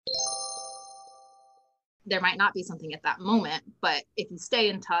there might not be something at that moment, but if you stay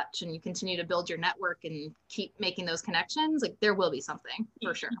in touch and you continue to build your network and keep making those connections, like there will be something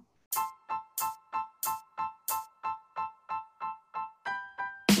for sure.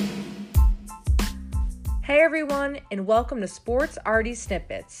 Hey everyone, and welcome to Sports RD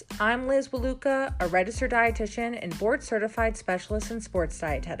Snippets. I'm Liz Waluka, a registered dietitian and board-certified specialist in sports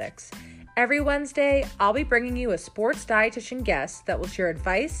dietetics. Every Wednesday, I'll be bringing you a sports dietitian guest that will share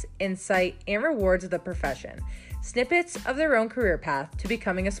advice, insight, and rewards of the profession, snippets of their own career path to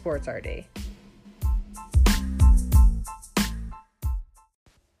becoming a sports RD.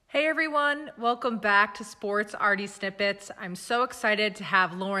 Hey everyone, welcome back to Sports RD Snippets. I'm so excited to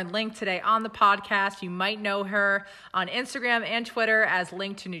have Lauren Link today on the podcast. You might know her on Instagram and Twitter as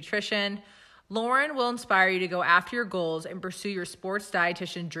Link to Nutrition. Lauren will inspire you to go after your goals and pursue your sports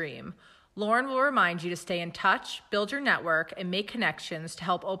dietitian dream. Lauren will remind you to stay in touch, build your network, and make connections to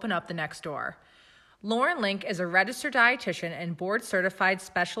help open up the next door. Lauren Link is a registered dietitian and board-certified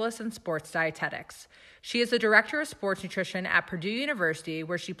specialist in sports dietetics. She is the director of sports nutrition at Purdue University,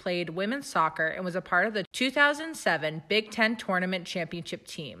 where she played women's soccer and was a part of the 2007 Big Ten Tournament Championship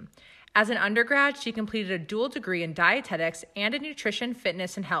team. As an undergrad, she completed a dual degree in dietetics and in nutrition,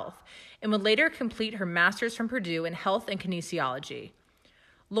 fitness, and health, and would later complete her master's from Purdue in health and kinesiology.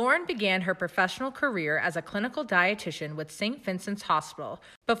 Lauren began her professional career as a clinical dietitian with St. Vincent's Hospital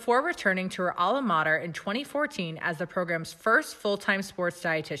before returning to her alma mater in 2014 as the program's first full-time sports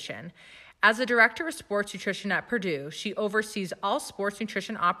dietitian. As the director of sports nutrition at Purdue, she oversees all sports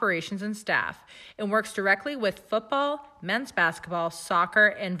nutrition operations and staff and works directly with football, men's basketball, soccer,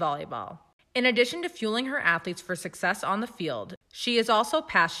 and volleyball. In addition to fueling her athletes for success on the field, she is also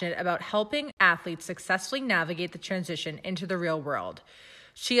passionate about helping athletes successfully navigate the transition into the real world.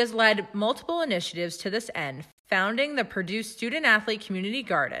 She has led multiple initiatives to this end, founding the Purdue Student Athlete Community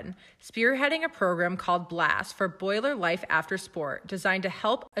Garden, spearheading a program called BLAST for Boiler Life After Sport, designed to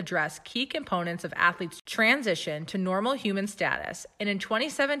help address key components of athletes' transition to normal human status, and in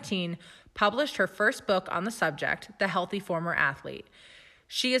 2017 published her first book on the subject, The Healthy Former Athlete.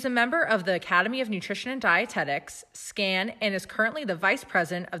 She is a member of the Academy of Nutrition and Dietetics, SCAN, and is currently the vice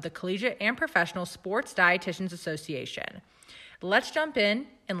president of the Collegiate and Professional Sports Dietitians Association. Let's jump in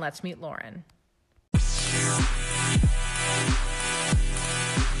and let's meet Lauren.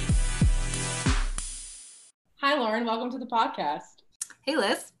 Hi, Lauren. Welcome to the podcast. Hey,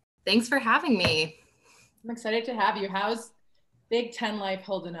 Liz. Thanks for having me. I'm excited to have you. How's Big Ten life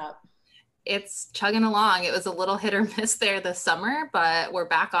holding up? It's chugging along. It was a little hit or miss there this summer, but we're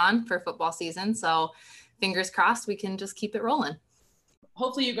back on for football season. So fingers crossed we can just keep it rolling.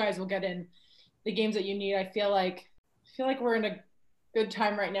 Hopefully you guys will get in the games that you need. I feel like we're in a good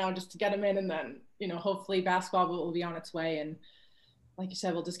time right now just to get them in, and then, hopefully basketball will be on its way. And like you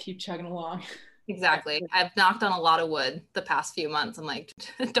said, we'll just keep chugging along. Exactly. I've knocked on a lot of wood the past few months. I'm like,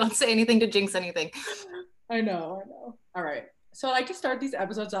 don't say anything to jinx anything. I know. All right. So I like to start these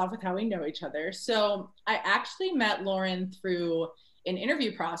episodes off with how we know each other. So I actually met Lauren through an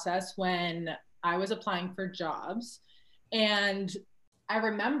interview process when I was applying for jobs. And I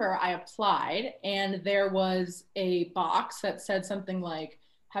remember I applied and there was a box that said something like,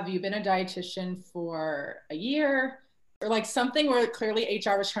 have you been a dietitian for a year? Or like something where clearly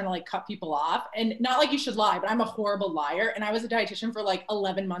HR was trying to like cut people off. And not like you should lie, but I'm a horrible liar. And I was a dietitian for like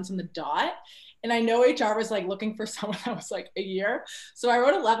 11 months on the dot. And I know HR was like looking for someone that was like a year. So I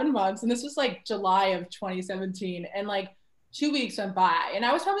wrote 11 months, and this was like July of 2017. And like 2 weeks went by, and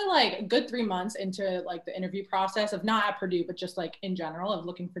I was probably like a good 3 months into like the interview process of not at Purdue, but just like in general of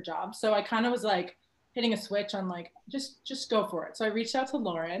looking for jobs. So I kind of was like hitting a switch on like, just go for it. So I reached out to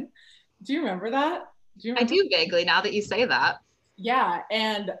Lauren. Do you remember that? I do vaguely now that you say that. Yeah.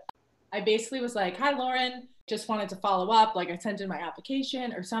 And I basically was like, hi, Lauren, just wanted to follow up. Like I sent in my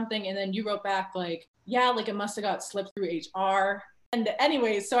application or something. And then you wrote back like, yeah, like it must've got slipped through HR. And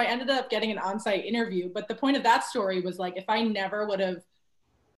anyways, so I ended up getting an on-site interview. But the point of that story was like, if I never would have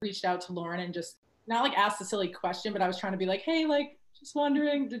reached out to Lauren and just not like asked a silly question, but I was trying to be like, hey, like just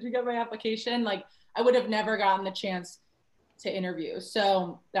wondering, did you get my application? Like I would have never gotten the chance to interview.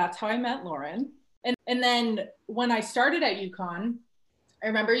 So that's how I met Lauren. And then when I started at UConn, I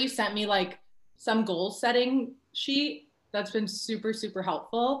remember you sent me like some goal setting sheet that's been super, super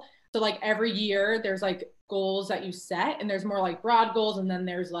helpful. So like every year there's like goals that you set, and there's more like broad goals. And then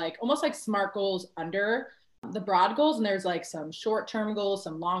there's like almost like SMART goals under the broad goals. And there's like some short-term goals,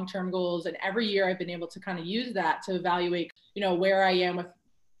 some long-term goals. And every year I've been able to kind of use that to evaluate, where I am with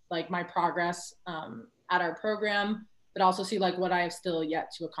like my progress at our program, but also see like what I have still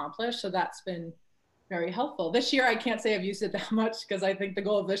yet to accomplish. So that's been Very helpful. This year, I can't say I've used it that much because I think the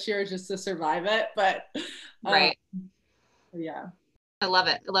goal of this year is just to survive it. But Right. yeah. I love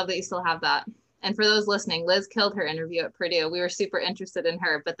it. I love that you still have that. And for those listening, Liz killed her interview at Purdue. We were super interested in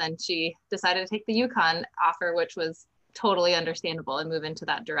her, but then she decided to take the UConn offer, which was totally understandable, and move into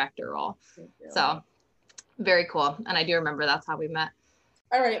that director role. So very cool. And I do remember that's how we met.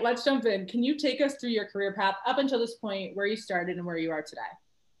 All right, let's jump in. Can you take us through your career path up until this point, where you started and where you are today?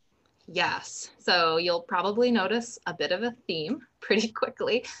 Yes. So you'll probably notice a bit of a theme pretty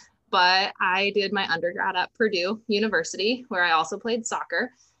quickly, but I did my undergrad at Purdue University, where I also played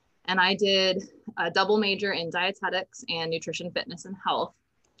soccer. And I did a double major in dietetics and nutrition, fitness, and health.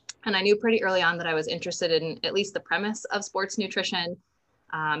 And I knew pretty early on that I was interested in at least the premise of sports nutrition.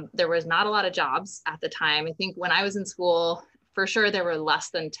 There was not a lot of jobs at the time. I think when I was in school, for sure, there were less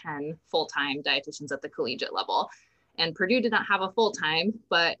than 10 full-time dietitians at the collegiate level. And Purdue did not have a full-time,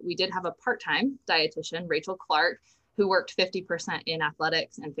 but we did have a part-time dietitian, Rachel Clark, who worked 50% in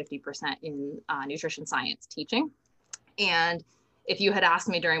athletics and 50% in nutrition science teaching. And if you had asked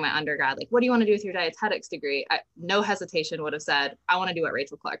me during my undergrad, like, what do you want to do with your dietetics degree? No hesitation would have said, I want to do what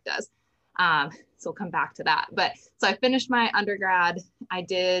Rachel Clark does. So we'll come back to that. But so I finished my undergrad. I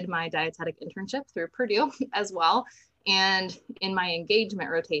did my dietetic internship through Purdue as well. And in my engagement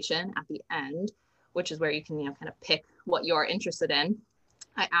rotation at the end, which is where you can, kind of pick what you're interested in,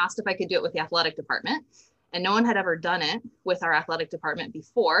 I asked if I could do it with the athletic department. And no one had ever done it with our athletic department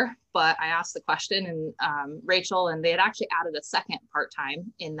before, but I asked the question, and Rachel, and they had actually added a second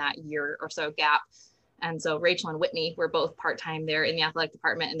part-time in that year or so gap. And so Rachel and Whitney were both part-time there in the athletic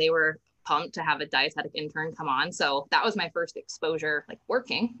department, and they were pumped to have a dietetic intern come on. So that was my first exposure, like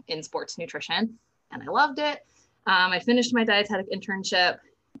working in sports nutrition, and I loved it. I finished my dietetic internship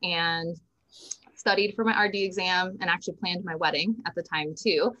and studied for my RD exam, and actually planned my wedding at the time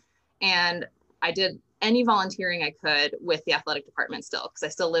too. And I did any volunteering I could with the athletic department still, because I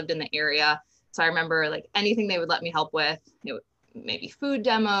still lived in the area. So I remember like anything they would let me help with, maybe food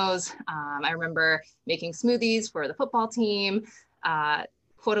demos. I remember making smoothies for the football team,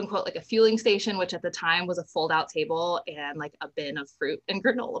 quote unquote, like a fueling station, which at the time was a fold out table and like a bin of fruit and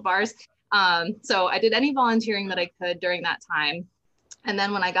granola bars. So I did any volunteering that I could during that time. And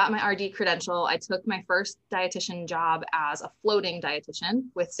then when I got my RD credential, I took my first dietitian job as a floating dietitian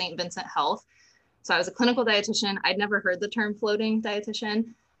with St. Vincent Health. So I was a clinical dietitian. I'd never heard the term floating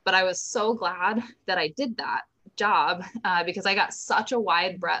dietitian, but I was so glad that I did that job because I got such a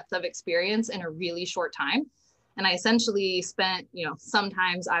wide breadth of experience in a really short time. And I essentially spent,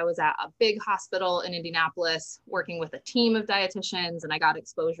 sometimes I was at a big hospital in Indianapolis working with a team of dietitians, and I got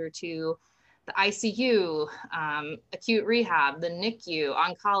exposure to the ICU, acute rehab, the NICU,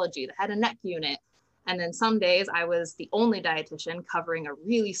 oncology, the head and neck unit. And then some days I was the only dietitian covering a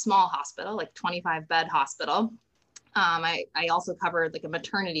really small hospital, like 25 bed hospital. I also covered like a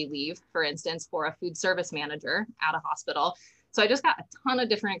maternity leave, for instance, for a food service manager at a hospital. So I just got a ton of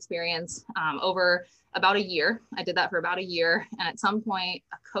different experience over about a year. I did that for about a year. And at some point,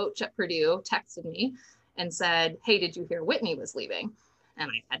 a coach at Purdue texted me and said, hey, did you hear Whitney was leaving? And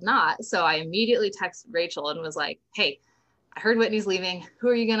I had not. So I immediately texted Rachel and was like, hey, I heard Whitney's leaving. Who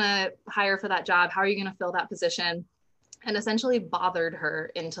are you going to hire for that job? How are you going to fill that position? And essentially bothered her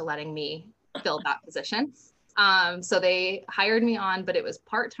into letting me fill that position. So they hired me on, but it was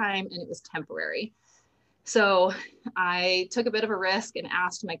part-time and it was temporary. So I took a bit of a risk and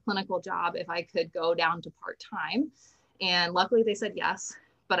asked my clinical job if I could go down to part-time. And luckily they said yes,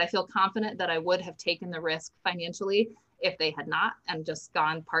 but I feel confident that I would have taken the risk financially if they had not, and just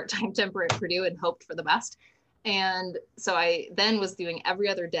gone part-time temporary at Purdue and hoped for the best. And so I then was doing every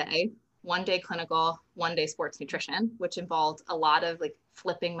other day, 1 day clinical, 1 day sports nutrition, which involved a lot of like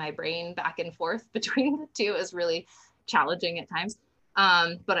flipping my brain back and forth between the two. Is really challenging at times.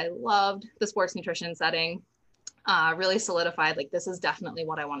 But I loved the sports nutrition setting, really solidified, like, this is definitely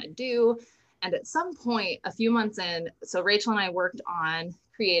what I want to do. And at some point, a few months in, so Rachel and I worked on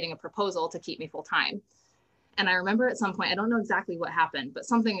creating a proposal to keep me full time. And I remember at some point, I don't know exactly what happened, but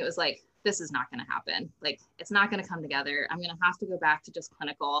something that was like, this is not going to happen. Like, it's not going to come together. I'm going to have to go back to just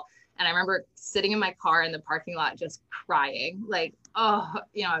clinical. And I remember sitting in my car in the parking lot, just crying, like, oh,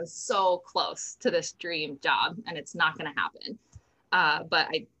 I was so close to this dream job and it's not going to happen. But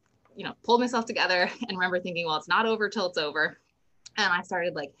I, pulled myself together and remember thinking, well, it's not over till it's over. And I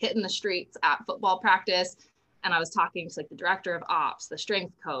started like hitting the streets at football practice. And I was talking to like the director of ops, the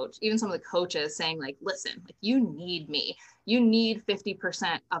strength coach, even some of the coaches, saying like, listen, like, you need me. You need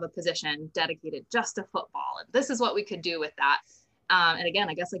 50% of a position dedicated just to football. And this is what we could do with that. And again,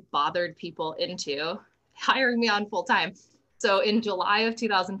 I guess like bothered people into hiring me on full time. So in July of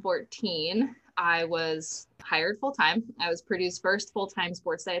 2014, I was hired full-time. I was Purdue's first full-time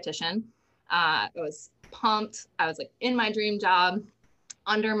sports dietitian. I was pumped. I was like in my dream job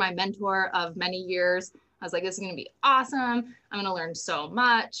under my mentor of many years. I was like, this is going to be awesome. I'm going to learn so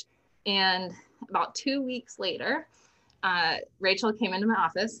much. And about 2 weeks later, Rachel came into my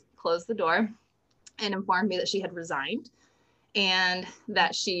office, closed the door, and informed me that she had resigned and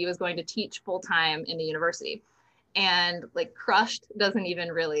that she was going to teach full-time in the university. And like crushed doesn't even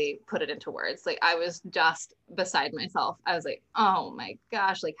really put it into words. Like I was just beside myself. I was like, oh my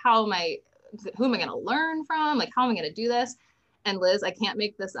gosh, like who am I going to learn from? Like, how am I going to do this? And Liz, I can't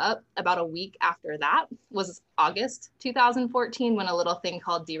make this up. About a week after that was August 2014 when a little thing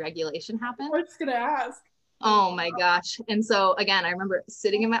called deregulation happened. I was going to ask. Oh my gosh. And so again, I remember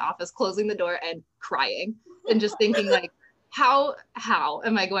sitting in my office, closing the door and crying and just thinking like, how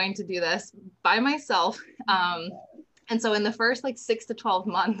am I going to do this by myself? And so in the first like 6 to 12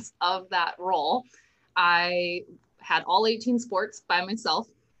 months of that role, I had all 18 sports by myself.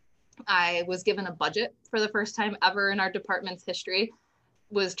 I was given a budget for the first time ever in our department's history,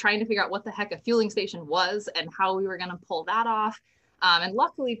 was trying to figure out what the heck a fueling station was and how we were going to pull that off. And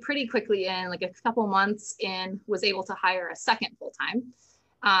luckily, pretty quickly in like a couple months in, was able to hire a second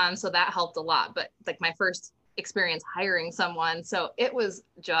full-time. So that helped a lot. But like my first experience hiring someone. So it was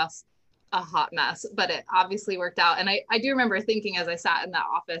just a hot mess, but it obviously worked out. And I do remember thinking as I sat in that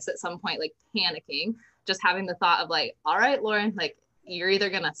office at some point, like panicking, just having the thought of like, all right, Lauren, like you're either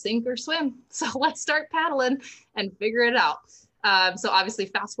going to sink or swim. So let's start paddling and figure it out. So obviously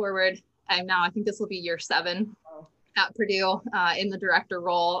fast forward, I think this will be year 7 at Purdue in the director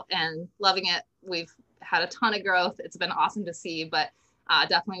role and loving it. We've had a ton of growth. It's been awesome to see, but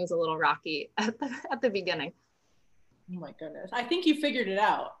definitely was a little rocky at the beginning. Oh my goodness. I think you figured it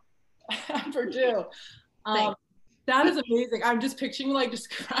out at Purdue. That is amazing. I'm just picturing like just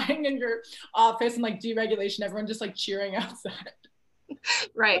crying in your office and like deregulation, everyone just like cheering outside.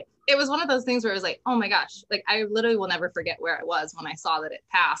 Right. It was one of those things where it was like, oh my gosh, like I literally will never forget where I was when I saw that it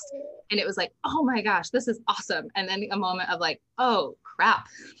passed. And it was like, oh my gosh, this is awesome. And then a moment of like, oh crap,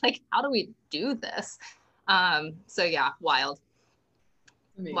 like how do we do this? So yeah, wild.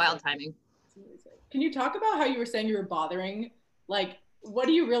 Amazing. Wild timing. Can you talk about how you were saying you were bothering? Like, what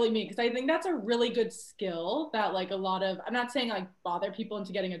do you really mean? Because I think that's a really good skill that like a lot of, I'm not saying like bother people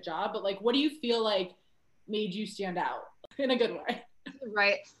into getting a job, but like, what do you feel like made you stand out in a good way?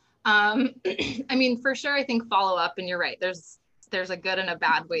 Right. I mean, for sure, I think follow up, and you're right. There's a good and a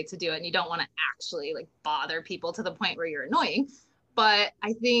bad way to do it. And you don't want to actually like bother people to the point where you're annoying. But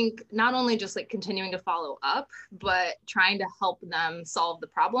I think not only just like continuing to follow up, but trying to help them solve the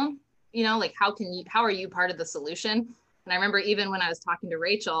problem, you know, like how are you part of the solution? And I remember even when I was talking to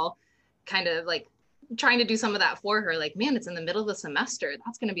Rachel, kind of like trying to do some of that for her, like, man, it's in the middle of the semester.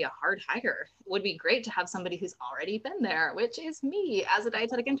 That's going to be a hard hire. It would be great to have somebody who's already been there, which is me as a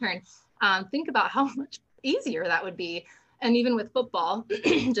dietetic intern. Think about how much easier that would be. And even with football,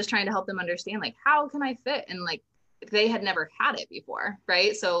 just trying to help them understand, like, how can I fit? And like, they had never had it before,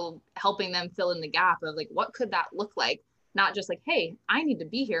 right? So helping them fill in the gap of like, what could that look like? Not just like, hey, I need to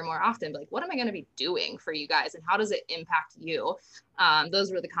be here more often, but like, what am I going to be doing for you guys? And how does it impact you?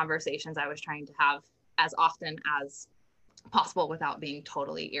 Those were the conversations I was trying to have as often as possible without being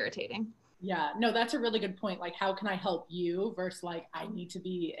totally irritating. Yeah, no, that's a really good point. Like, how can I help you versus like, I need to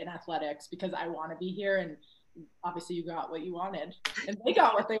be in athletics because I want to be here. And obviously you got what you wanted and they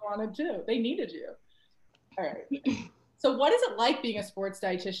got what they wanted too. They needed you. All right. So what is it like being a sports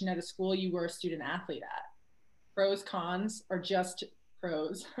dietitian at a school you were a student athlete at? Pros, cons, or just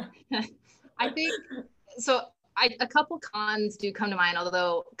pros? I think, so a couple cons do come to mind,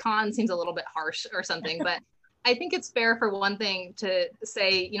 although con seems a little bit harsh or something, but I think it's fair for one thing to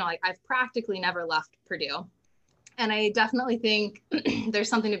say, you know, like I've practically never left Purdue. And I definitely think there's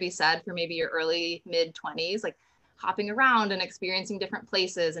something to be said for maybe your early mid 20s, like hopping around and experiencing different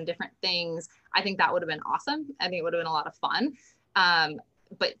places and different things. I think that would have been awesome. I think it would have been a lot of fun.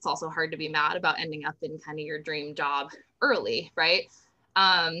 But it's also hard to be mad about ending up in kind of your dream job early, right?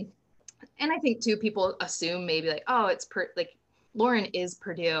 And I think too, people assume maybe like, oh, it's like Lauren is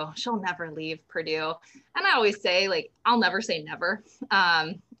Purdue. She'll never leave Purdue. And I always say like, I'll never say never.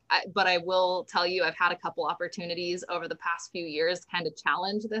 But I will tell you, I've had a couple opportunities over the past few years to kind of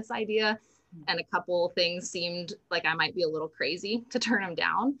challenge this idea. And a couple things seemed like I might be a little crazy to turn them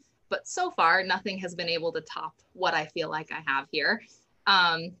down. But so far, nothing has been able to top what I feel like I have here.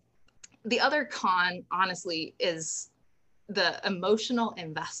 The other con, honestly, is the emotional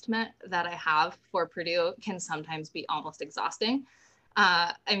investment that I have for Purdue can sometimes be almost exhausting.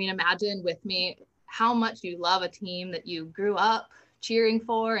 I mean, imagine with me how much you love a team that you grew up cheering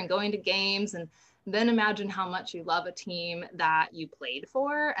for and going to games, and then imagine how much you love a team that you played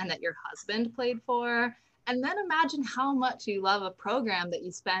for and that your husband played for. And then imagine how much you love a program that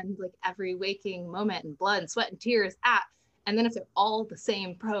you spend like every waking moment and blood and sweat and tears at. And then if they're all the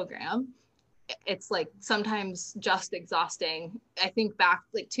same program, it's like sometimes just exhausting. I think back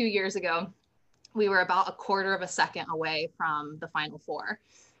like 2 years ago, we were about a quarter of a second away from the Final Four,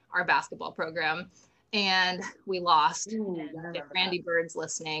 our basketball program, and we lost. Ooh, and if Randy Bird's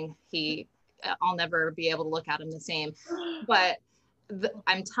listening, I'll never be able to look at him the same. But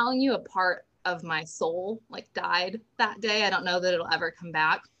I'm telling you, a part of my soul like died that day. I don't know that it'll ever come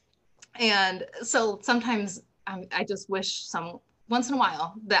back. And so sometimes I just wish once in a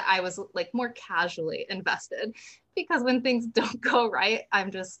while that I was like more casually invested, because when things don't go right,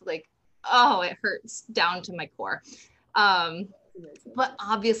 I'm just like, oh, it hurts down to my core. But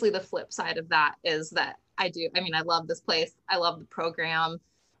obviously the flip side of that is that I love this place. I love the program.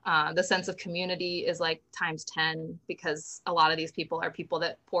 The sense of community is like times 10, because a lot of these people are people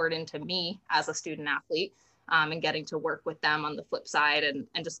that poured into me as a student athlete, and getting to work with them on the flip side and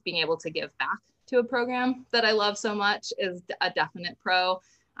just being able to give back to a program that I love so much is a definite pro.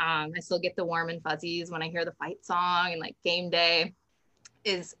 I still get the warm and fuzzies when I hear the fight song, and like game day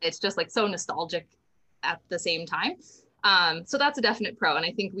it's just like so nostalgic at the same time. So that's a definite pro. And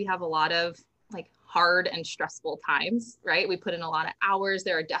I think we have a lot of like hard and stressful times, right? We put in a lot of hours.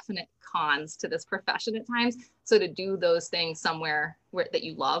 There are definite cons to this profession at times. So to do those things somewhere that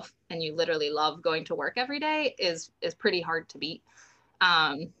you love, and you literally love going to work every day, is pretty hard to beat.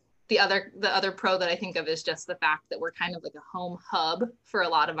 The other pro that I think of is just the fact that we're kind of like a home hub for a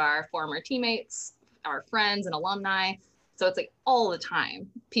lot of our former teammates, our friends and alumni. So it's like all the time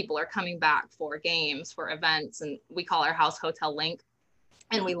people are coming back for games, for events, and we call our house Hotel Link,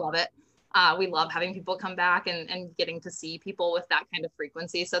 and we love it. We love having people come back and getting to see people with that kind of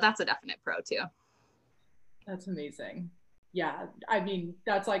frequency. So that's a definite pro too. That's amazing. Yeah. I mean,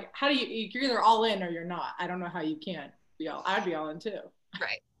 that's like, you're either all in or you're not. I don't know how you can't be I'd be all in too.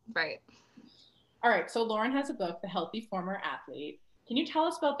 Right. All right. So Lauren has a book, The Healthy Former Athlete. Can you tell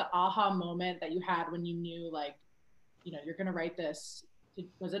us about the aha moment that you had when you knew, like, you're going to write this?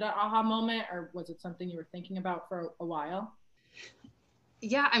 Was it an aha moment, or was it something you were thinking about for a while?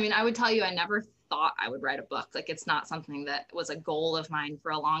 Yeah, I mean, I would tell you, I never thought I would write a book. Like, it's not something that was a goal of mine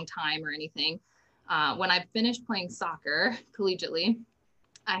for a long time or anything. When I finished playing soccer collegiately,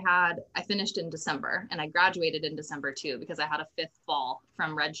 I finished in December, and I graduated in December too, because I had a 5th fall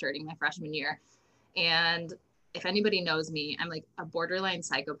from redshirting my freshman year. And if anybody knows me, I'm like a borderline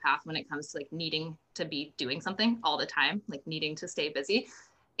psychopath when it comes to like needing to be doing something all the time, like needing to stay busy.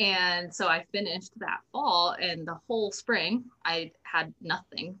 And so I finished that fall, and the whole spring I had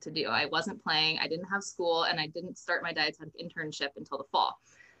nothing to do. I wasn't playing, I didn't have school, and I didn't start my dietetic internship until the fall.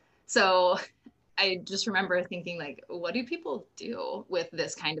 So I just remember thinking, like, what do people do with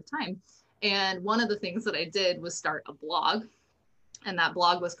this kind of time? And one of the things that I did was start a blog. And that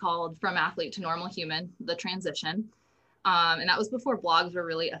blog was called From Athlete to Normal Human, The Transition. And that was before blogs were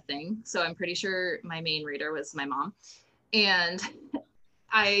really a thing. So I'm pretty sure my main reader was my mom. And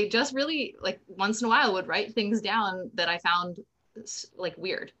I just really, like, once in a while would write things down that I found like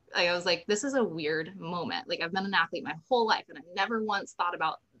weird. Like, I was like, this is a weird moment. Like, I've been an athlete my whole life, and I've never once thought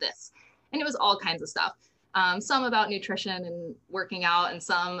about this. And it was all kinds of stuff. Some about nutrition and working out, and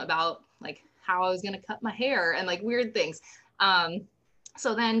some about like how I was going to cut my hair and like weird things.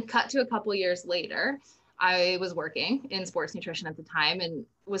 So then cut to a couple years later, I was working in sports nutrition at the time, and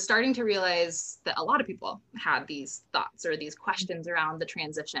was starting to realize that a lot of people had these thoughts or these questions around the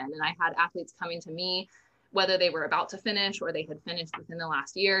transition. And I had athletes coming to me, whether they were about to finish or they had finished within the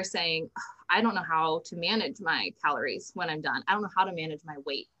last year, saying, I don't know how to manage my calories when I'm done. I don't know how to manage my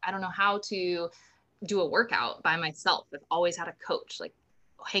weight. I don't know how to do a workout by myself. I've always had a coach like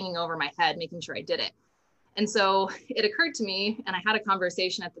hanging over my head, making sure I did it. And so it occurred to me, and I had a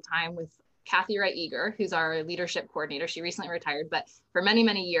conversation at the time with Kathy Wright Eager, who's our leadership coordinator. She recently retired, but for many,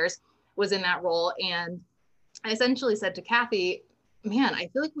 many years was in that role. And I essentially said to Kathy, man, I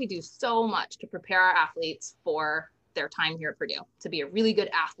feel like we do so much to prepare our athletes for their time here at Purdue to be a really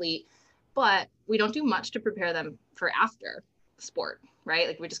good athlete, but we don't do much to prepare them for after sport, right?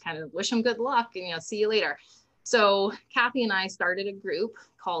 Like, we just kind of wish them good luck and, see you later. So Kathy and I started a group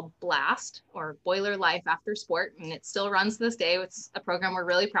called BLAST, or Boiler Life After Sport, and it still runs to this day. It's a program we're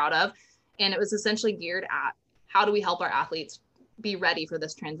really proud of. And it was essentially geared at how do we help our athletes be ready for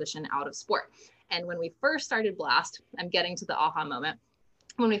this transition out of sport. And when we first started BLAST, I'm getting to the aha moment.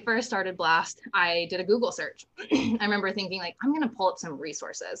 When we first started BLAST, I did a Google search. I remember thinking, like, I'm going to pull up some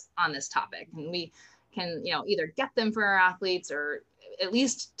resources on this topic, and we can, either get them for our athletes or at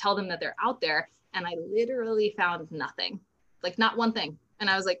least tell them that they're out there. And I literally found nothing, like not one thing. And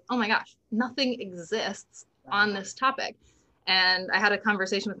I was like, oh my gosh, nothing exists on this topic. And I had a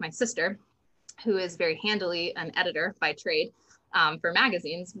conversation with my sister, who is very handily an editor by trade, for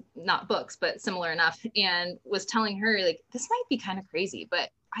magazines, not books, but similar enough, and was telling her, like, this might be kind of crazy, but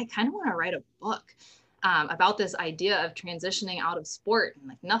I kind of want to write a book about this idea of transitioning out of sport, and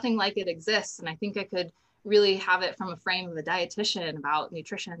like nothing like it exists. And I think I could really have it from a frame of a dietitian about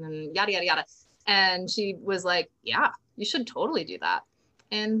nutrition and yada, yada, yada. And she was like, yeah, you should totally do that.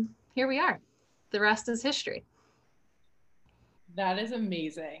 And here we are. The rest is history. That is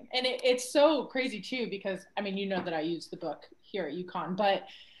amazing. And it's so crazy too, because I mean, you know that I use the book here at UConn, but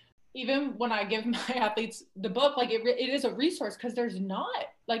even when I give my athletes the book, like it is a resource, because there's not,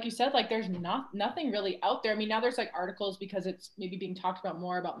 like you said, like there's nothing really out there. I mean, now there's like articles because it's maybe being talked about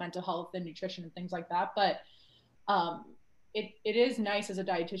more about mental health and nutrition and things like that. But it is nice as a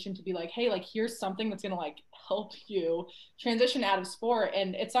dietitian to be like, hey, like here's something that's going to like help you transition out of sport.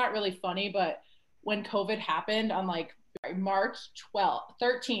 And it's not really funny, but when COVID happened on like March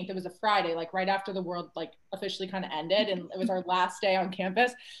 13th, it was a Friday, like right after the world like officially kind of ended, and it was our last day on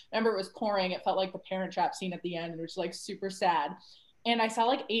campus. Remember, it was pouring. It felt like the Parent Trap scene at the end, and it was like super sad. And I saw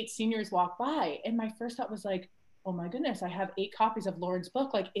like 8 seniors walk by, and my first thought was like, oh my goodness, I have 8 copies of Lauren's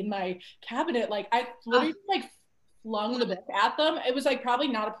book like in my cabinet. Like I literally like flung the book at them. It was like probably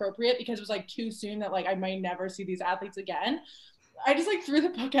not appropriate because it was like too soon that like I might never see these athletes again. I just like threw the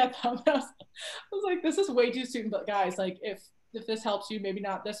book at them. I was like, this is way too soon. But guys, like if this helps you, maybe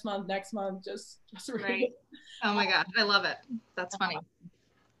not this month, next month, just read right. it. Oh my God, I love it. That's funny.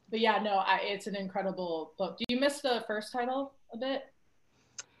 But yeah, no, it's an incredible book. Do you miss the first title a bit?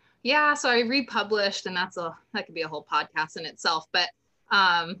 Yeah, so I republished, and that could be a whole podcast in itself. But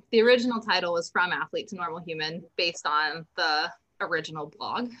the original title was From Athlete to Normal Human, based on the original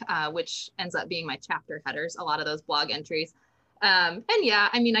blog, which ends up being my chapter headers, a lot of those blog entries. And yeah,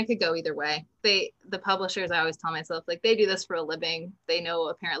 I mean, I could go either way. The publishers, I always tell myself, like, they do this for a living. They know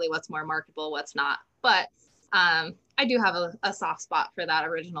apparently what's more marketable, what's not. But I do have a soft spot for that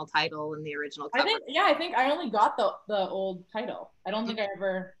original title and the original cover. I think I only got the old title. I don't think I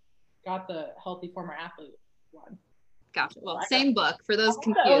ever got the Healthy Former Athlete one. Gotcha. Well, same book for those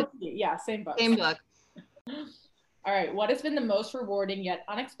confused. Yeah, same book. Same book. All right. What has been the most rewarding yet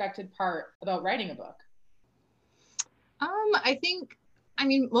unexpected part about writing a book? I think,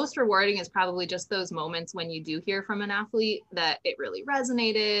 most rewarding is probably just those moments when you do hear from an athlete that it really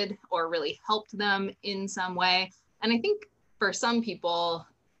resonated or really helped them in some way. And I think for some people,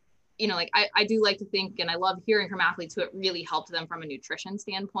 like I do like to think, and I love hearing from athletes who it really helped them from a nutrition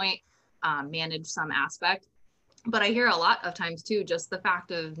standpoint, manage some aspect. But I hear a lot of times too, just the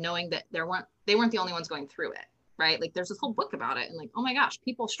fact of knowing that they weren't the only ones going through it, right? Like there's this whole book about it, and like, oh my gosh,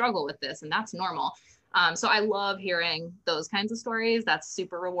 people struggle with this, and that's normal. So I love hearing those kinds of stories. That's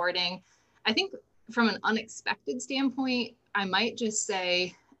super rewarding. I think from an unexpected standpoint, I might just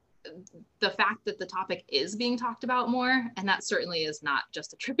say the fact that the topic is being talked about more, and that certainly is not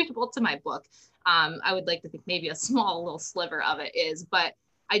just attributable to my book. I would like to think maybe a small little sliver of it is, but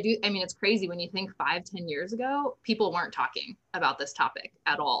it's crazy when you think 5-10 years ago, people weren't talking about this topic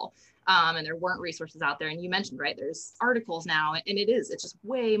at all. And there weren't resources out there. And you mentioned, right, there's articles now, and it's just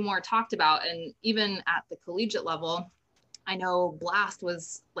way more talked about. And even at the collegiate level, I know BLAST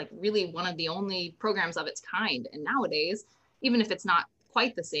was like really one of the only programs of its kind. And nowadays, even if it's not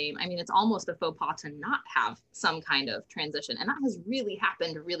quite the same, it's almost a faux pas to not have some kind of transition. And that has really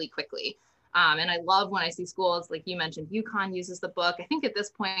happened really quickly. And I love when I see schools, like you mentioned, UConn uses the book. I think at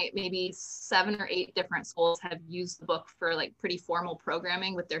this point, maybe 7 or 8 different schools have used the book for like pretty formal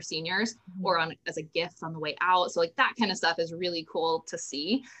programming with their seniors, or as a gift on the way out. So like that kind of stuff is really cool to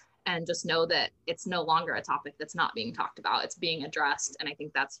see, and just know that it's no longer a topic that's not being talked about. It's being addressed. And I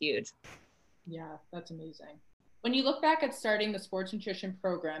think that's huge. Yeah, that's amazing. When you look back at starting the sports nutrition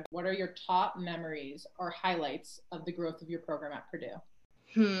program, what are your top memories or highlights of the growth of your program at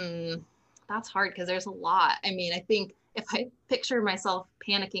Purdue? That's hard because there's a lot. I think if I picture myself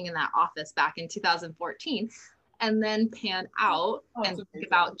panicking in that office back in 2014 and then pan out and think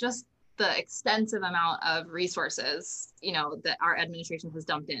about just the extensive amount of resources, that our administration has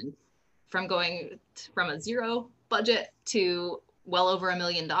dumped in, from going from a 0 budget to well over $1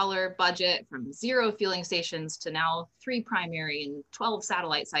 million budget, from 0 fueling stations to now 3 primary and 12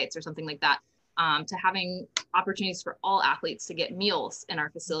 satellite sites or something like that, to having opportunities for all athletes to get meals in our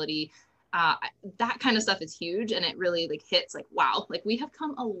facility. That kind of stuff is huge, and it really like hits like, wow, like we have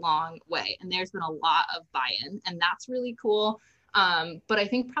come a long way, and there's been a lot of buy-in, and that's really cool. But I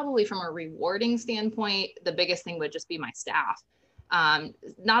think probably from a rewarding standpoint, the biggest thing would just be my staff.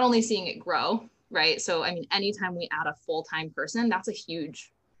 not only seeing it grow, right? So, I mean, anytime we add a full-time person, that's a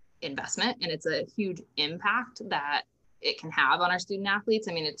huge investment and it's a huge impact that it can have on our student athletes.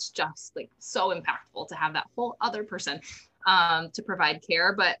 I mean, it's just like so impactful to have that whole other person to provide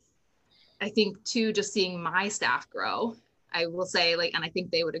care. But I think too, just seeing my staff grow, I will say like, and I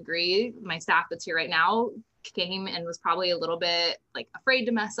think they would agree, my staff that's here right now came and was probably a little bit like afraid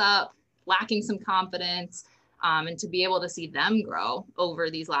to mess up, lacking some confidence, and to be able to see them grow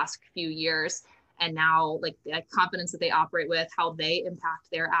over these last few years. And now like the confidence that they operate with, how they impact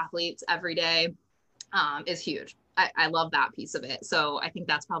their athletes every day is huge. I love that piece of it. So I think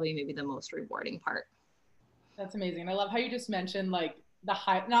that's probably maybe the most rewarding part. That's amazing. I love how you just mentioned like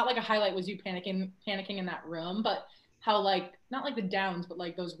not like a highlight was you panicking in that room, but how like, not like the downs, but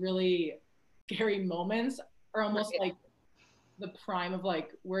like those really scary moments are almost like the prime of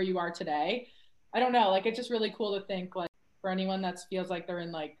like where you are today. I don't know, like it's just really cool to think like for anyone that feels like they're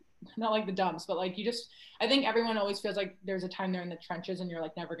in like, not like the dumps, but like I think everyone always feels like there's a time they're in the trenches and you're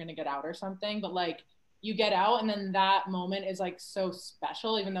like never going to get out or something, but like you get out and then that moment is like so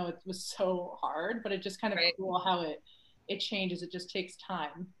special, even though it was so hard, but it just kind of cool how it changes. It just takes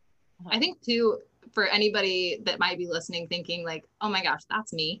time. I think too, for anybody that might be listening thinking like, oh my gosh,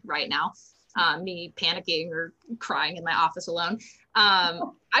 that's me right now, me panicking or crying in my office alone. I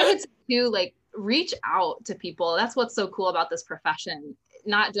would say too, like reach out to people. That's what's so cool about this profession.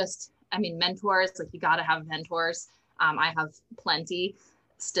 Not just, I mean, mentors, like you got to have mentors. I have plenty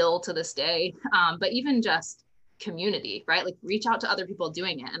still to this day, but even just community, right? Like reach out to other people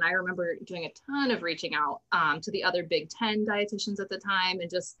doing it. And I remember doing a ton of reaching out to the other Big Ten dietitians at the time and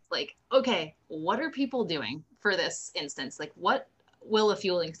just like, okay, what are people doing for this instance? Like what will a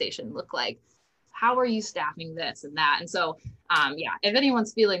fueling station look like? How are you staffing this and that? And so, yeah, if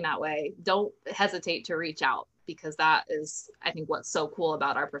anyone's feeling that way, don't hesitate to reach out because that is, I think, what's so cool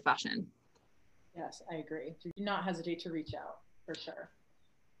about our profession. Yes, I agree. Do not hesitate to reach out for sure.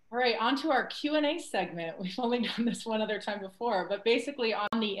 All right, on to our Q&A segment. We've only done this one other time before, but basically on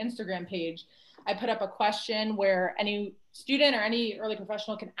the Instagram page, I put up a question where any student or any early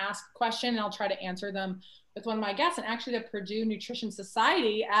professional can ask a question and I'll try to answer them with one of my guests. And actually the Purdue Nutrition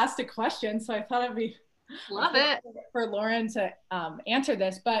Society asked a question, so I thought it'd be love it for Lauren to answer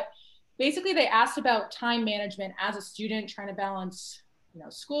this. But basically they asked about time management as a student trying to balance,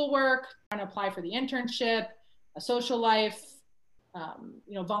 schoolwork, trying to apply for the internship, a social life,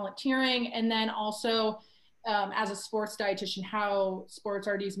 volunteering, and then also as a sports dietitian, how sports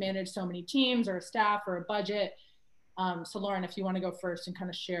RDs manage so many teams or a staff or a budget. So Lauren, if you want to go first and kind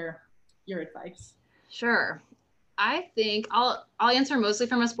of share your advice. Sure. I think I'll answer mostly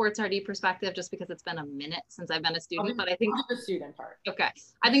from a sports RD perspective, just because it's been a minute since I've been a student, but I think the student part. Okay.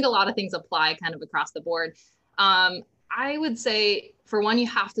 I think a lot of things apply kind of across the board. I would say for one, you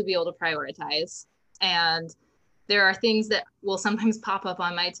have to be able to prioritize, and there are things that will sometimes pop up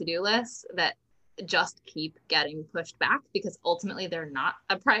on my to-do list that just keep getting pushed back because ultimately they're not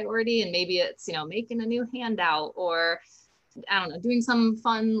a priority. And maybe it's, making a new handout or I don't know, doing some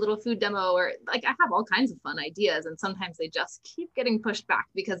fun little food demo, or like I have all kinds of fun ideas and sometimes they just keep getting pushed back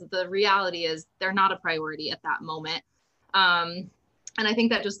because the reality is they're not a priority at that moment. And I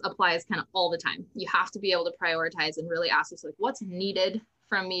think that just applies kind of all the time. You have to be able to prioritize and really ask yourself, like, what's needed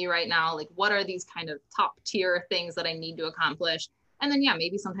from me right now? Like, what are these kind of top tier things that I need to accomplish? And then, yeah,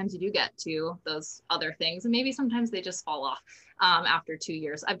 maybe sometimes you do get to those other things and maybe sometimes they just fall off after 2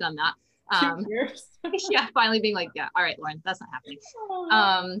 years. I've done that. 2 years? Yeah, finally being like, yeah, all right, Lauren, that's not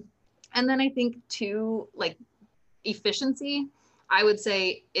happening. And then I think too, like efficiency, I would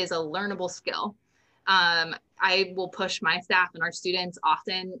say is a learnable skill. I will push my staff and our students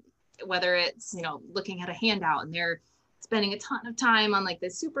often, whether it's, looking at a handout and they're spending a ton of time on like the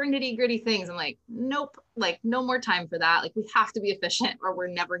super nitty gritty things. I'm like, nope, like no more time for that. Like we have to be efficient or we're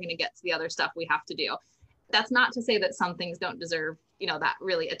never going to get to the other stuff we have to do. That's not to say that some things don't deserve, that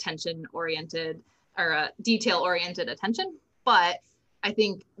really attention oriented or detail oriented attention. But I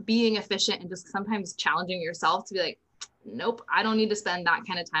think being efficient and just sometimes challenging yourself to be like, nope, I don't need to spend that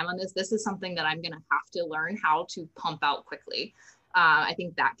kind of time on this. This is something that I'm going to have to learn how to pump out quickly. I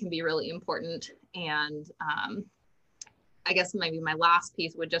think that can be really important. And I guess maybe my last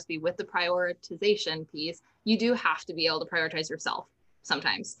piece would just be with the prioritization piece. You do have to be able to prioritize yourself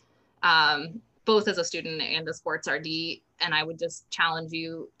sometimes, both as a student and a sports RD. And I would just challenge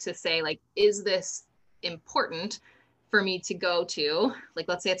you to say, like, is this important for me to go to? Like,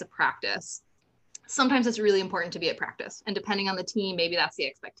 let's say it's a practice. Sometimes it's really important to be at practice. And depending on the team, maybe that's the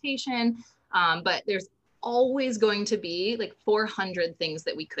expectation. But there's always going to be like 400 things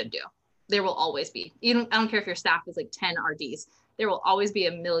that we could do. There will always be. I don't care if your staff is like 10 RDs. there will always be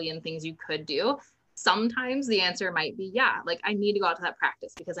a million things you could do. Sometimes the answer might be, yeah, like I need to go out to that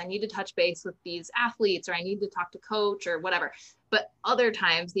practice because I need to touch base with these athletes, or I need to talk to coach or whatever. But other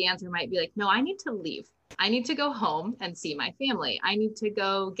times the answer might be like, no, I need to leave. I need to go home and see my family. I need to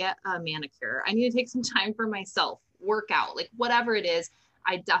go get a manicure. I need to take some time for myself, work out, like whatever it is.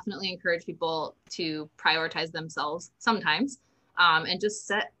 I definitely encourage people to prioritize themselves sometimes, and just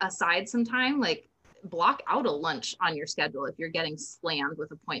set aside some time, like block out a lunch on your schedule. If you're getting slammed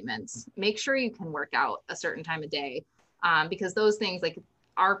with appointments, make sure you can work out a certain time of day, because those things, like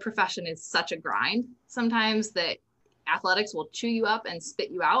our profession is such a grind sometimes that athletics will chew you up and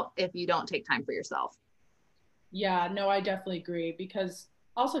spit you out if you don't take time for yourself. Yeah, no, I definitely agree, because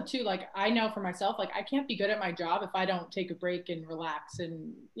also too, like I know for myself, like I can't be good at my job if I don't take a break and relax.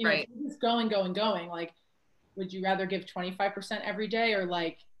 And Right. if it's going, like, would you rather give 25% every day, or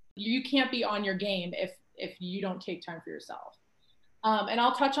like you can't be on your game if you don't take time for yourself. And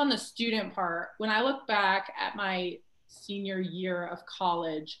I'll touch on the student part. When I look back at my senior year of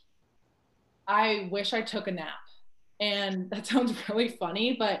college, I wish I took a nap. And that sounds really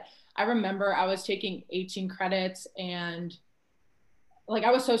funny, but I remember I was taking 18 credits, and like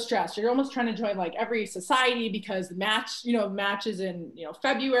I was so stressed. You're almost trying to join like every society because the matches in,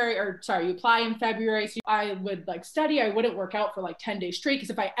 February, or sorry, you apply in February. So I would like study. I wouldn't work out for like 10 days straight,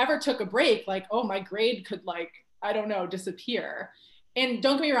 because if I ever took a break, like, oh, my grade could, like, I don't know, disappear. And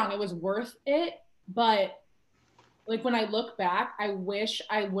don't get me wrong, it was worth it. But like when I look back, I wish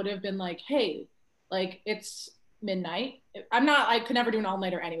I would have been like, hey, like it's midnight. I could never do an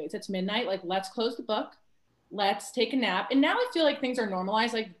all-nighter anyways. It's midnight. Like, let's close the book. Let's take a nap. And now I feel like things are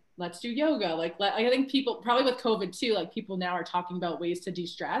normalized. Like, let's do yoga. I think people, probably with COVID too, like people now are talking about ways to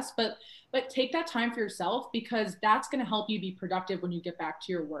de-stress, but take that time for yourself, because that's going to help you be productive when you get back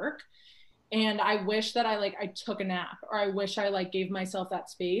to your work. And I wish that I took a nap, or I wish I like gave myself that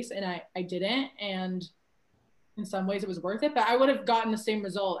space, and I didn't. And in some ways it was worth it, but I would have gotten the same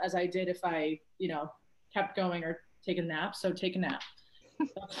result as I did if I, kept going or taken a nap. So take a nap.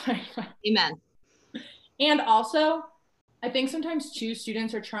 Amen. And also, I think sometimes too,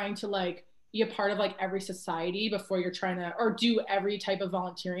 students are trying to like be a part of like every society before you're trying to, or do every type of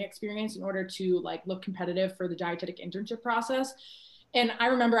volunteering experience in order to like look competitive for the dietetic internship process. And I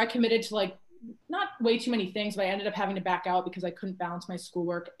remember I committed to like not way too many things, but I ended up having to back out because I couldn't balance my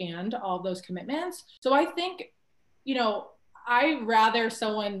schoolwork and all of those commitments. So I think, I rather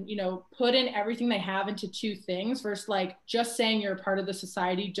someone, put in everything they have into two things versus like just saying you're a part of the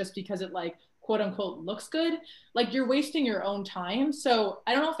society just because it like quote unquote looks good. Like, you're wasting your own time. So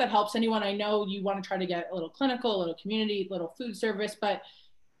I don't know if that helps anyone. I know you want to try to get a little clinical, a little community, a little food service, but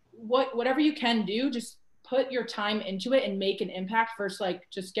whatever you can do, just put your time into it and make an impact versus like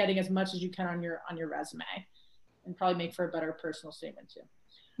just getting as much as you can on your resume, and probably make for a better personal statement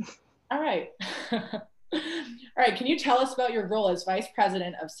too. All right. All right, can you tell us about your role as Vice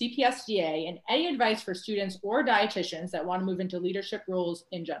President of CPSDA, and any advice for students or dietitians that want to move into leadership roles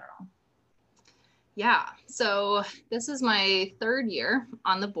in general? Yeah, so this is my third year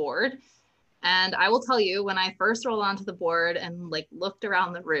on the board. And I will tell you, when I first rolled onto the board and like looked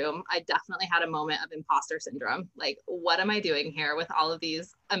around the room, I definitely had a moment of imposter syndrome. Like, what am I doing here with all of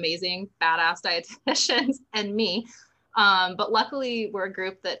these amazing, badass dietitians and me? But luckily we're a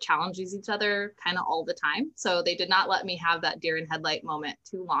group that challenges each other kind of all the time. So they did not let me have that deer in headlight moment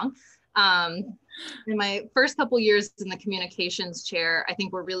too long. In my first couple years in the communications chair, I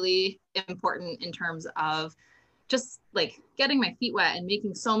think were really important in terms of just like getting my feet wet and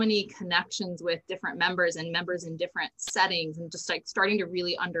making so many connections with different members and members in different settings, and just like starting to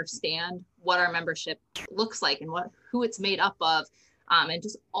really understand what our membership looks like and who it's made up of. And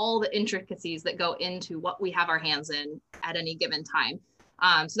just all the intricacies that go into what we have our hands in at any given time.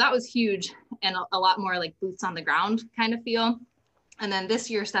 So that was huge, and a lot more like boots on the ground kind of feel. And then this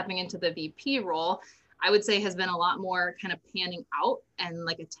year, stepping into the VP role, I would say has been a lot more kind of panning out and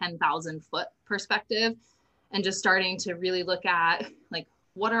like a 10,000 foot perspective, and just starting to really look at like,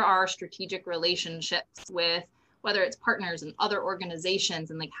 what are our strategic relationships with, whether it's partners and other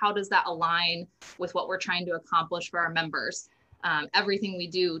organizations, and like, how does that align with what we're trying to accomplish for our members? Everything we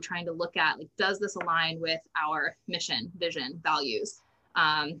do, trying to look at like, does this align with our mission, vision, values?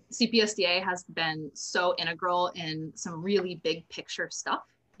 CPSDA has been so integral in some really big picture stuff,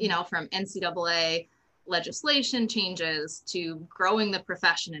 from NCAA legislation changes to growing the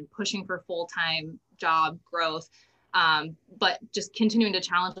profession and pushing for full-time job growth. But just continuing to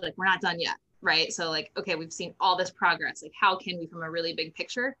challenge, like, we're not done yet, right? So like, okay, we've seen all this progress. Like, how can we, from a really big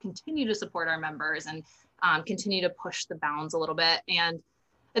picture, continue to support our members and continue to push the bounds a little bit? And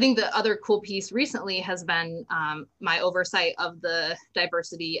I think the other cool piece recently has been my oversight of the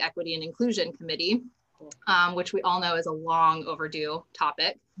Diversity, Equity, and Inclusion Committee, which we all know is a long overdue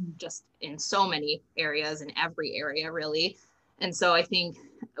topic, just in so many areas, in every area really. And so I think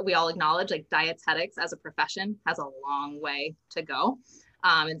we all acknowledge like dietetics as a profession has a long way to go.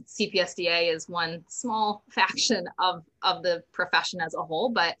 And CPSDA is one small faction of the profession as a whole,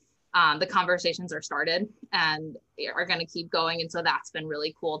 but the conversations are started and are going to keep going. And so that's been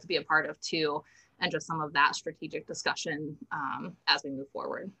really cool to be a part of too, and just some of that strategic discussion as we move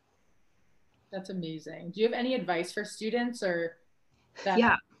forward. That's amazing. Do you have any advice for students or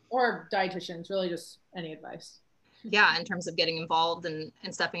or dietitians, really just any advice? Yeah, in terms of getting involved and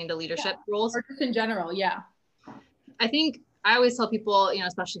stepping into leadership roles? Or just in general, yeah. I think I always tell people,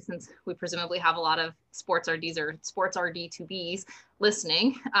 especially since we presumably have a lot of sports RDs or sports RD2Bs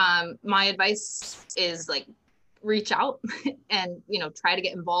listening, my advice is like reach out and, try to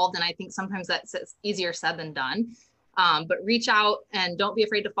get involved. And I think sometimes that's easier said than done, but reach out and don't be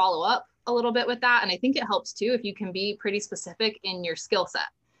afraid to follow up a little bit with that. And I think it helps too, if you can be pretty specific in your skill set,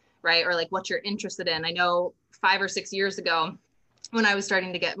 right? Or like what you're interested in. I know 5 or 6 years ago, when I was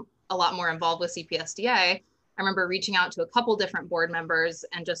starting to get a lot more involved with CPSDA, I remember reaching out to a couple different board members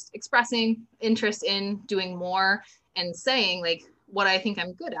and just expressing interest in doing more and saying like, what I think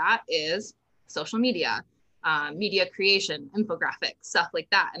I'm good at is social media, media creation, infographics, stuff like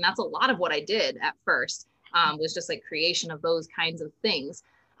that. And that's a lot of what I did at first, was just like creation of those kinds of things.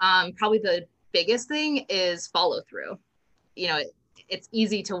 Probably the biggest thing is follow through. It's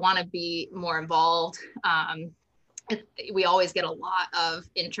easy to want to be more involved. We always get a lot of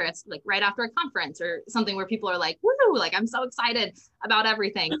interest, like right after a conference or something where people are like, woo, like I'm so excited about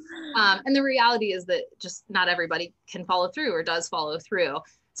everything. And the reality is that just not everybody can follow through or does follow through.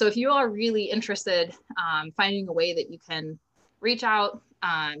 So if you are really interested, finding a way that you can reach out,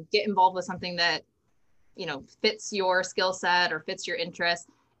 get involved with something that, fits your skill set or fits your interest,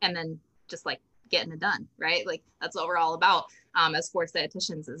 and then just like getting it done, right? Like that's what we're all about as sports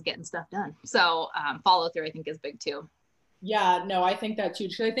dietitians, is getting stuff done. So follow through, I think, is big too. Yeah, no, I think that too.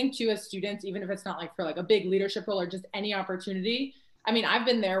 Because I think too, as students, even if it's not like for like a big leadership role or just any opportunity, I mean, I've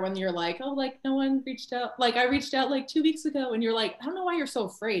been there when you're like, oh, like no one reached out. Like I reached out like 2 weeks ago and you're like, I don't know why you're so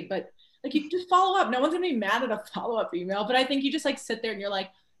afraid, but like you just follow up. No one's gonna be mad at a follow-up email, but I think you just like sit there and you're like,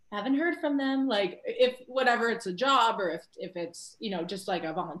 haven't heard from them. Like if whatever, it's a job or if it's, just like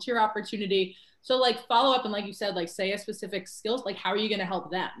a volunteer opportunity. So like follow up and like you said, like say a specific skills, like how are you going to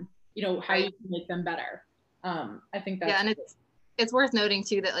help them? How you can make them better. I think that's and it's worth noting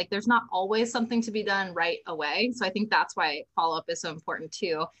too that like there's not always something to be done right away. So I think that's why follow up is so important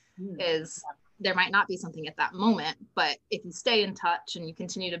too, is there might not be something at that moment, but if you stay in touch and you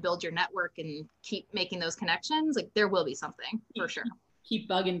continue to build your network and keep making those connections, like there will be something for sure. Keep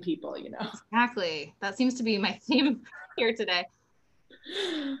bugging people, Exactly. That seems to be my theme here today.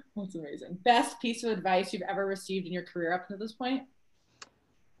 That's amazing. Best piece of advice you've ever received in your career up to this point?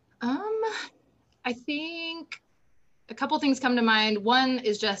 I think a couple things come to mind. One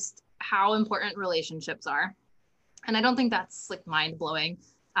is just how important relationships are. And I don't think that's like mind blowing.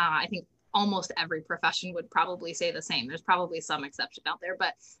 I think almost every profession would probably say the same. There's probably some exception out there,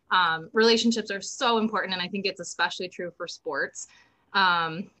 but relationships are so important. And I think it's especially true for sports.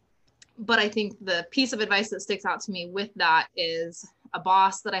 But I think the piece of advice that sticks out to me with that is a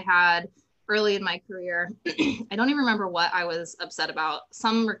boss that I had early in my career. I don't even remember what I was upset about,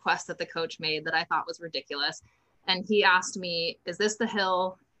 some request that the coach made that I thought was ridiculous. And he asked me, is this the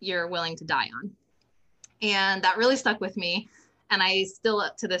hill you're willing to die on? And that really stuck with me. And I still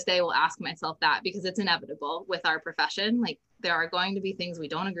to this day will ask myself that, because it's inevitable with our profession. Like there are going to be things we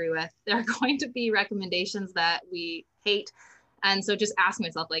don't agree with. There are going to be recommendations that we hate. And so just ask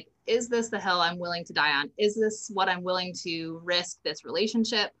myself, like, is this the hill I'm willing to die on? Is this what I'm willing to risk this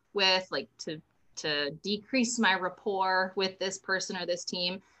relationship with, like to decrease my rapport with this person or this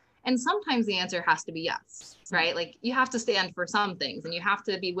team? And sometimes the answer has to be yes, right? Like you have to stand for some things and you have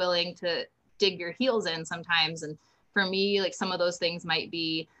to be willing to dig your heels in sometimes. And for me, like some of those things might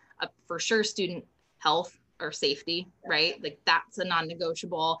be for sure student health or safety, right? Like that's a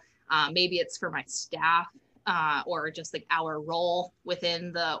non-negotiable. Maybe it's for my staff. Or just like our role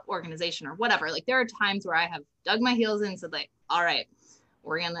within the organization or whatever. Like there are times where I have dug my heels in and said like, all right,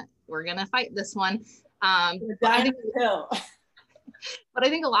 we're gonna fight this one. But I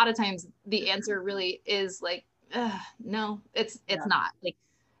think a lot of times the answer really is like, no, it's not. Like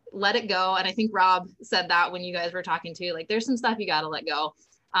let it go. And I think Rob said that when you guys were talking too, like there's some stuff you got to let go.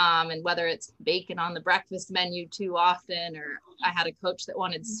 And whether it's bacon on the breakfast menu too often, or I had a coach that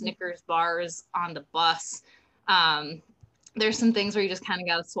wanted Snickers bars on the bus. there's some things where you just kind of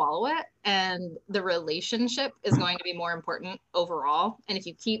got to swallow it, and the relationship is going to be more important overall. And if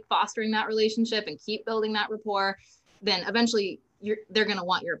you keep fostering that relationship and keep building that rapport, then eventually they're going to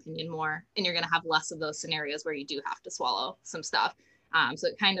want your opinion more, and you're going to have less of those scenarios where you do have to swallow some stuff. So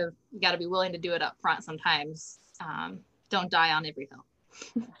it kind of, you got to be willing to do it up front sometimes. Don't die on every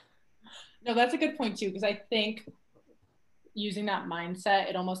hill. No, that's a good point too, because I think using that mindset,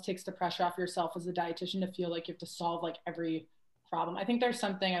 it almost takes the pressure off yourself as a dietitian to feel like you have to solve like every problem. I think there's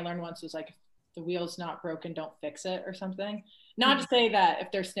something I learned once was like, if the wheel's not broken, don't fix it or something. Not to say that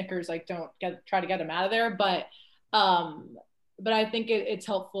if there's Snickers, like try to get them out of there, but I think it's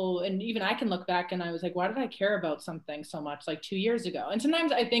helpful. And even I can look back and I was like, why did I care about something so much like 2 years ago? And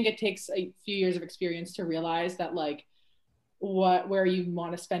sometimes I think it takes a few years of experience to realize that like where you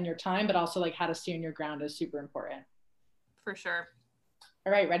want to spend your time, but also like how to stand your ground is super important. For sure.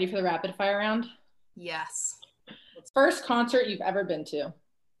 All right, ready for the rapid fire round? Yes. First concert you've ever been to?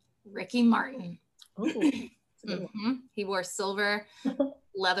 Ricky Martin. Ooh, He wore silver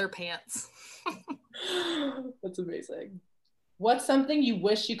leather pants. That's amazing. What's something you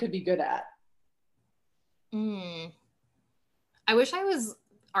wish you could be good at? I wish I was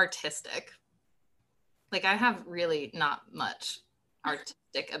artistic. Like, I have really not much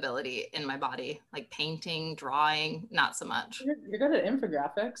artistic ability in my body, like painting, drawing, not so much. You're good at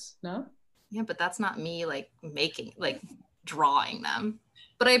infographics, no? Yeah, but that's not me like drawing them.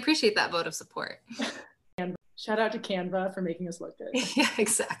 But I appreciate that vote of support. Shout out to Canva for making us look good. Yeah,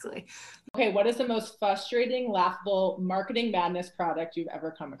 exactly. Okay, what is the most frustrating, laughable marketing madness product you've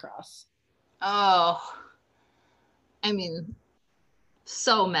ever come across? Oh, I mean,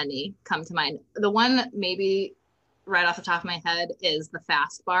 so many come to mind. The one maybe right off the top of my head is the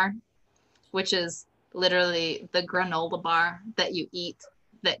Fast Bar, which is literally the granola bar that you eat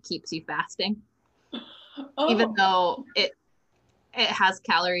that keeps you fasting. Oh. Even though it has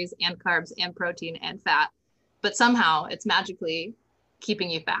calories and carbs and protein and fat, but somehow it's magically keeping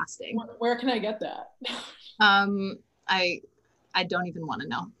you fasting. Where can I get that? I don't even want to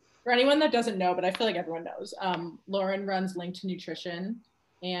know. For anyone that doesn't know, but I feel like everyone knows, Lauren runs Link to Nutrition.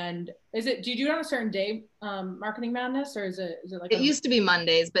 And do you do it on a certain day, Marketing Madness, or is it like? It used to be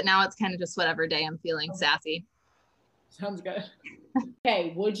Mondays, but now it's kind of just whatever day I'm feeling sassy. Sounds good.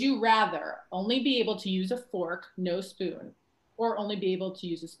 Okay, would you rather only be able to use a fork, no spoon, or only be able to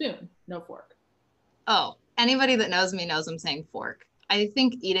use a spoon, no fork? Oh, anybody that knows me knows I'm saying fork. I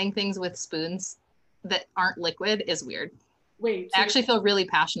think eating things with spoons that aren't liquid is weird. Wait. I actually feel really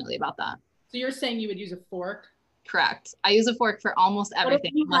passionately about that. So you're saying you would use a fork? Correct. I use a fork for almost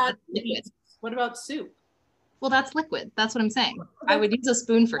everything. What about soup? Well, that's liquid. That's what I'm saying. I would use a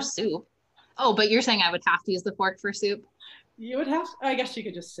spoon for soup. Oh, but you're saying I would have to use the fork for soup? You would have, I guess you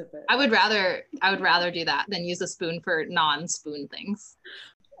could just sip it. I would rather do that than use a spoon for non-spoon things.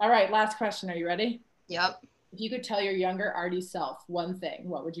 All right, last question. Are you ready? Yep. If you could tell your younger Artie self one thing,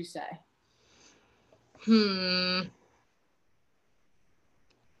 what would you say?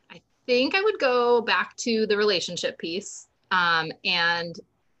 I think I would go back to the relationship piece. And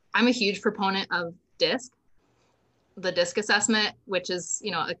I'm a huge proponent of DISC, the DISC assessment, which is,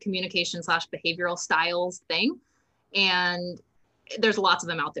 a communication / behavioral styles thing. And there's lots of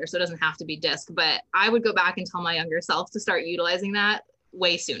them out there, so it doesn't have to be DISC, but I would go back and tell my younger self to start utilizing that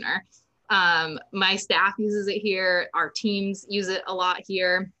way sooner. My staff uses it here. Our teams use it a lot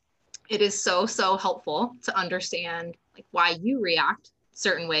here. It is so, so helpful to understand like why you react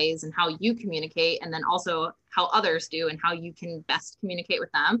certain ways and how you communicate, and then also how others do and how you can best communicate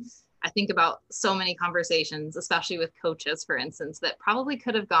with them. I think about so many conversations, especially with coaches, for instance, that probably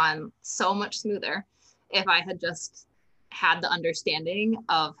could have gone so much smoother if I had just had the understanding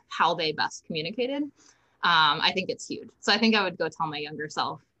of how they best communicated. I think it's huge. So I think I would go tell my younger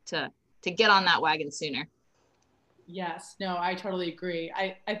self to get on that wagon sooner. Yes, no, I totally agree.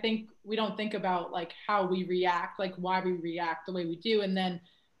 I think we don't think about like how we react, like why we react the way we do. And then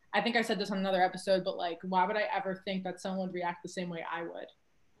I think I said this on another episode, but like, why would I ever think that someone would react the same way I would?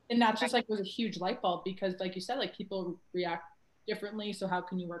 And that's just like was a huge light bulb, because like you said, like people react differently. So how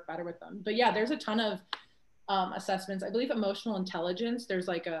can you work better with them? But yeah, there's a ton of assessments. I believe emotional intelligence. There's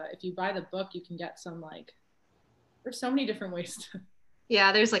like if you buy the book, you can get some like, there's so many different ways to.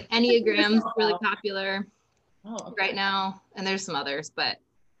 Yeah, there's like Enneagrams really popular right now. And there's some others, but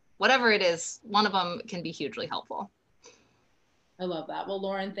whatever it is, one of them can be hugely helpful. I love that. Well,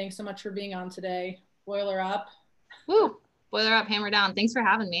 Lauren, thanks so much for being on today. Boiler up. Woo! Boiler up, hammer down. Thanks for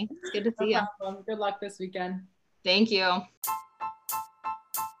having me. It's good to see you. Good luck this weekend. Thank you.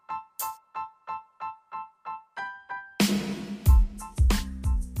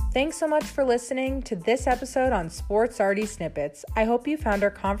 Thanks so much for listening to this episode on Sports Arty Snippets. I hope you found our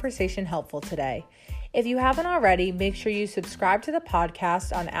conversation helpful today. If you haven't already, make sure you subscribe to the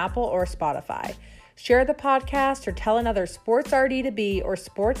podcast on Apple or Spotify. Share the podcast or tell another sports RD-to-be or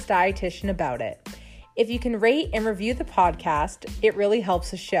sports dietitian about it. If you can rate and review the podcast, it really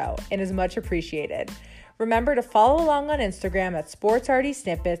helps the show and is much appreciated. Remember to follow along on Instagram at Sports RD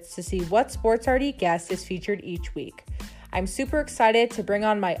Snippets to see what Sports RD guest is featured each week. I'm super excited to bring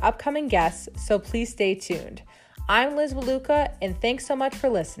on my upcoming guests, so please stay tuned. I'm Liz Waluka, and thanks so much for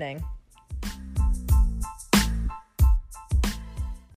listening.